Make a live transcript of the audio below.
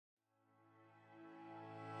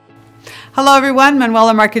Hello everyone,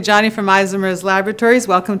 Manuela Marcheggiani from Isomers Laboratories.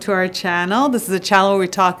 Welcome to our channel. This is a channel where we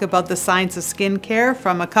talk about the science of skincare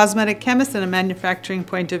from a cosmetic chemist and a manufacturing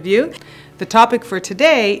point of view. The topic for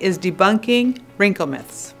today is debunking wrinkle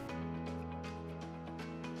myths.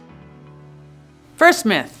 First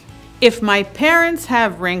myth, if my parents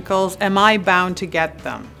have wrinkles, am I bound to get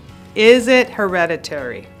them? Is it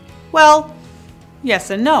hereditary? Well, yes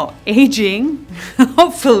and no. Aging,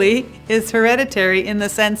 hopefully, is hereditary in the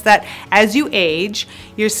sense that as you age,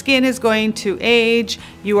 your skin is going to age,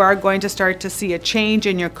 you are going to start to see a change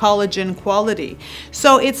in your collagen quality.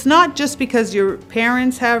 So it's not just because your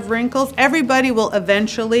parents have wrinkles. Everybody will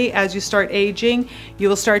eventually, as you start aging, you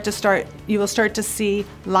will start to see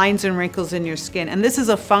lines and wrinkles in your skin. And this is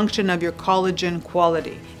a function of your collagen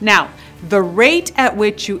quality. Now, the rate at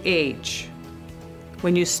which you age,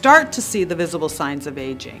 when you start to see the visible signs of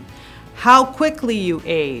aging, how quickly you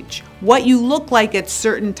age, what you look like at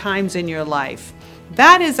certain times in your life,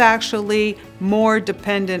 that is actually more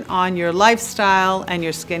dependent on your lifestyle and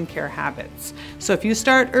your skincare habits. So if you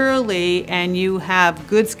start early and you have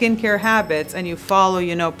good skincare habits and you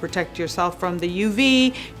follow, protect yourself from the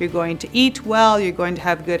UV, you're going to eat well, you're going to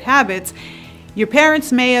have good habits, your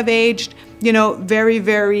parents may have aged very,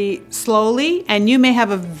 very slowly, and you may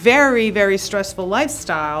have a very, very stressful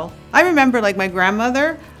lifestyle. I remember, like, my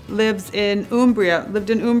grandmother lived in Umbria,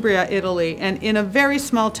 Italy, and in a very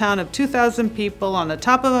small town of 2,000 people on the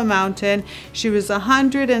top of a mountain. She was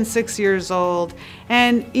 106 years old,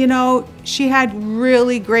 and she had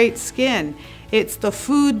really great skin. It's the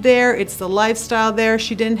food there, it's the lifestyle there.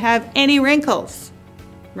 She didn't have any wrinkles,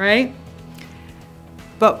 right?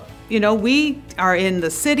 But we are in the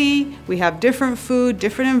city, we have different food,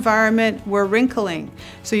 different environment, we're wrinkling.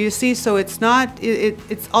 So you see, so it's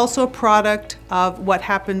also a product of what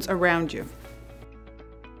happens around you.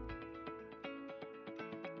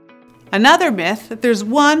 Another myth, that there's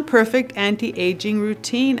one perfect anti-aging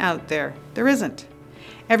routine out there. There isn't.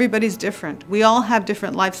 Everybody's different. We all have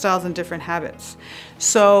different lifestyles and different habits.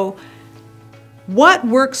 So what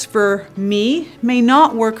works for me may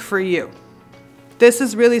not work for you. This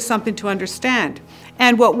is really something to understand.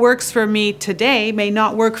 And what works for me today may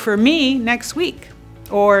not work for me next week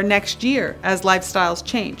or next year as lifestyles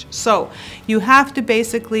change. So you have to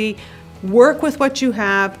basically work with what you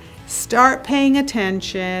have, start paying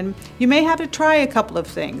attention. You may have to try a couple of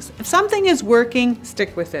things. If something is working,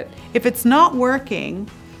 stick with it. If it's not working,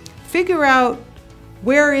 figure out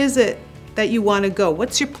where is it that you want to go.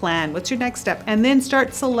 What's your plan? What's your next step? And then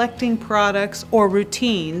start selecting products or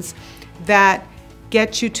routines that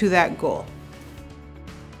get you to that goal.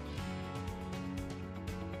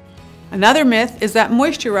 Another myth is that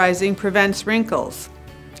moisturizing prevents wrinkles.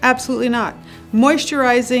 Absolutely not.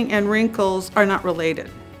 Moisturizing and wrinkles are not related,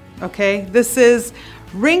 okay? This is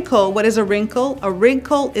wrinkle. What is a wrinkle? A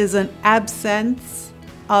wrinkle is an absence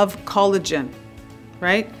of collagen,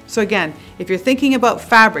 right? So again, if you're thinking about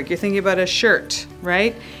fabric, you're thinking about a shirt,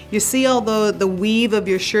 right? You see all the weave of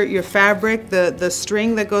your shirt, your fabric, the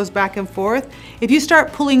string that goes back and forth. If you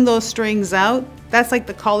start pulling those strings out, that's like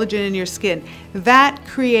the collagen in your skin. That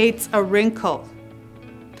creates a wrinkle.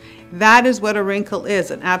 That is what a wrinkle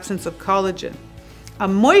is, an absence of collagen. A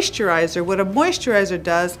moisturizer, what a moisturizer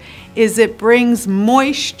does is it brings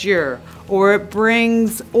moisture, or it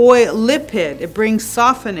brings oil, lipid, it brings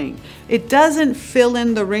softening. It doesn't fill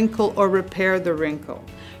in the wrinkle or repair the wrinkle.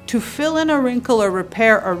 To fill in a wrinkle or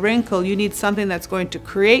repair a wrinkle, you need something that's going to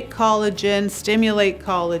create collagen, stimulate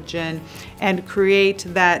collagen, and create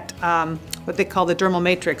that, what they call the dermal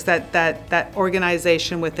matrix, that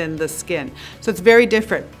organization within the skin. So it's very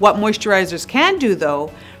different. What moisturizers can do,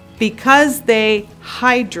 though, because they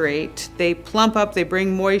hydrate, they plump up, they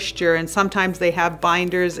bring moisture, and sometimes they have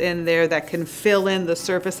binders in there that can fill in the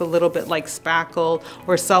surface a little bit like spackle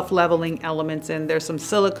or self-leveling elements in there. Some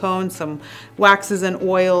silicone, some waxes and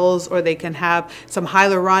oils, or they can have some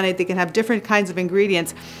hyaluronate, they can have different kinds of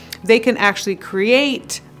ingredients. They can actually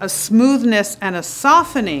create a smoothness and a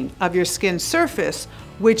softening of your skin surface,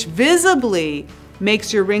 which visibly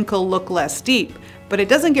makes your wrinkle look less deep. But it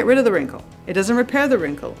doesn't get rid of the wrinkle. It doesn't repair the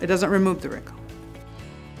wrinkle. It doesn't remove the wrinkle.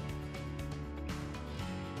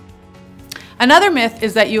 Another myth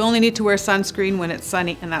is that you only need to wear sunscreen when it's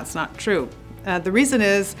sunny, and that's not true. The reason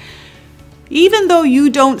is, even though you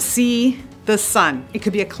don't see the sun, it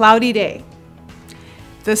could be a cloudy day,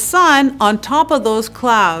 the sun on top of those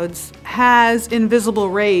clouds has invisible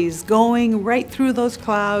rays going right through those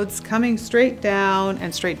clouds, coming straight down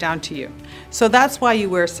and straight down to you. So that's why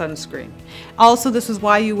you wear sunscreen. Also, this is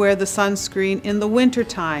why you wear the sunscreen in the winter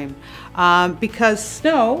time, because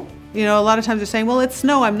snow You know, a lot of times they're saying, well, it's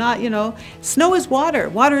snow, I'm not, you know, snow is water.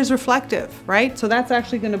 Water is reflective, right? So that's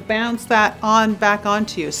actually going to bounce that on back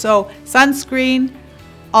onto you. So sunscreen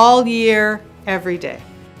all year, every day.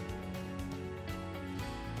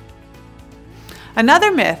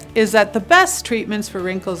 Another myth is that the best treatments for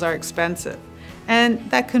wrinkles are expensive, and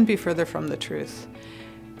that couldn't be further from the truth.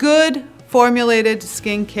 Good formulated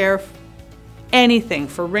skincare, anything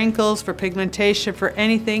for wrinkles, for pigmentation, for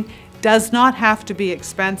anything, does not have to be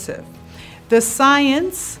expensive. The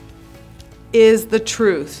science is the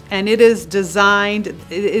truth, and it is designed, it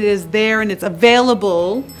is there, and it's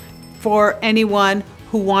available for anyone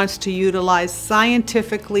who wants to utilize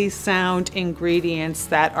scientifically sound ingredients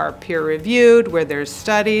that are peer-reviewed, where there's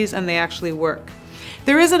studies and they actually work.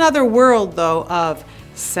 There is another world, though, of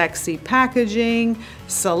sexy packaging,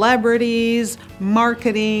 celebrities,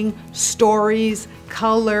 marketing, stories,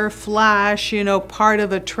 color, flash, you know, part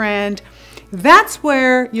of a trend. That's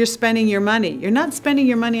where you're spending your money. You're not spending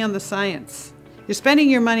your money on the science. You're spending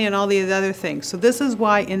your money on all these other things. So this is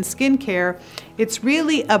why in skincare, it's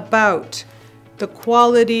really about the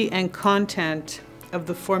quality and content of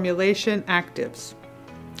the formulation actives.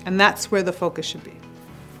 And that's where the focus should be.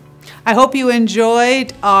 I hope you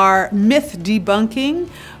enjoyed our myth debunking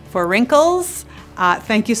for wrinkles.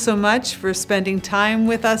 Thank you so much for spending time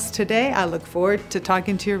with us today. I look forward to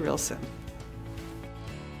talking to you real soon.